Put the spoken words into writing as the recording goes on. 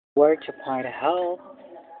Where to find help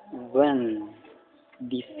when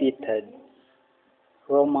defeated.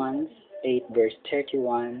 Romans 8 verse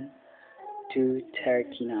 31 to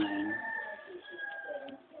 39.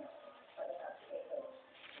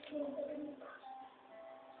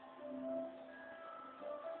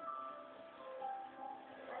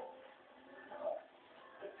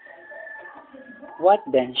 What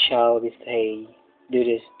then shall we say to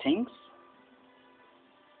these things?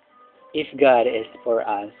 If God is for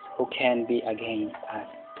us, who can be against us?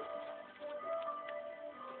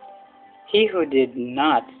 He who did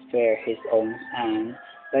not spare his own son,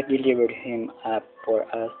 but delivered him up for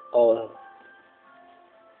us all,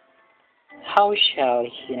 how shall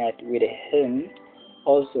he not with him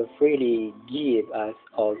also freely give us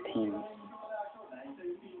all things?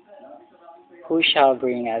 Who shall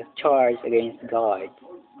bring us charge against God?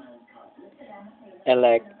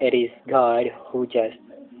 Elect, it is God who justifies.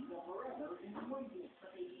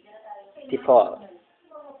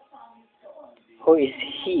 Who is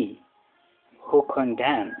he who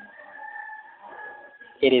condemns?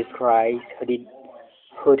 It is Christ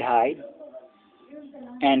who died,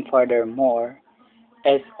 and furthermore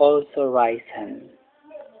is also risen,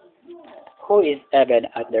 who is even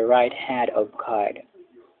at the right hand of God,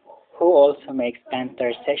 who also makes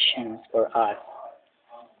intercessions for us.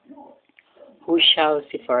 Who shall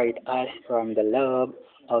separate us from the love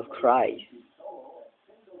of Christ?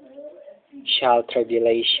 Shall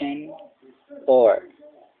tribulation, or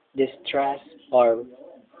distress, or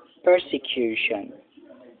persecution,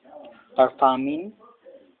 or famine,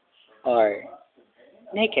 or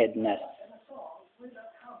nakedness,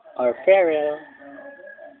 or peril,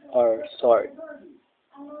 or sword?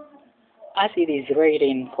 As it is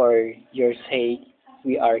written, for your sake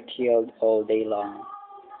we are killed all day long.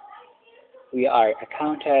 We are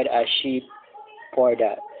accounted as sheep for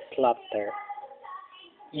the slaughter.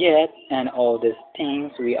 Yet in all these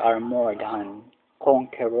things we are more than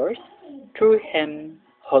conquerors through him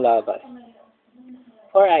who loved us.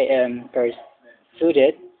 For I am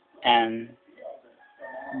persuaded, and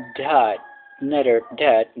that neither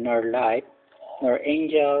death, nor life, nor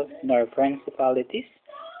angels, nor principalities,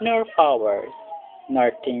 nor powers,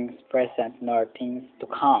 nor things present, nor things to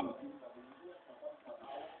come,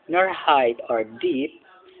 nor height or depth,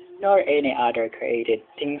 nor any other created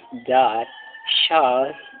things that shall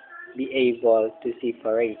be able to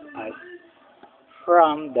separate us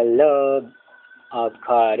from the love of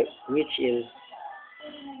God which is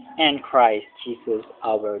in Christ Jesus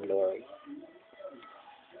our Lord.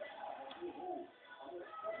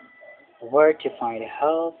 Where to find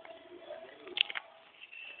help?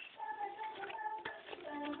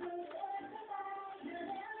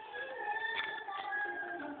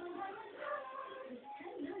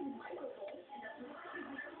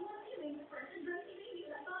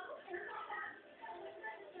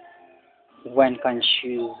 When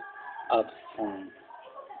conscious of sin.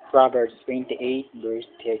 Proverbs 28 verse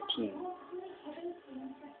 13.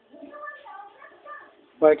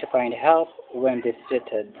 Where to find help when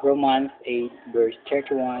defeated. Romans 8 verse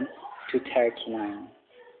 31 to 39.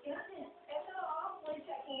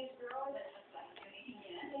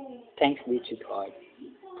 Thanks be to God.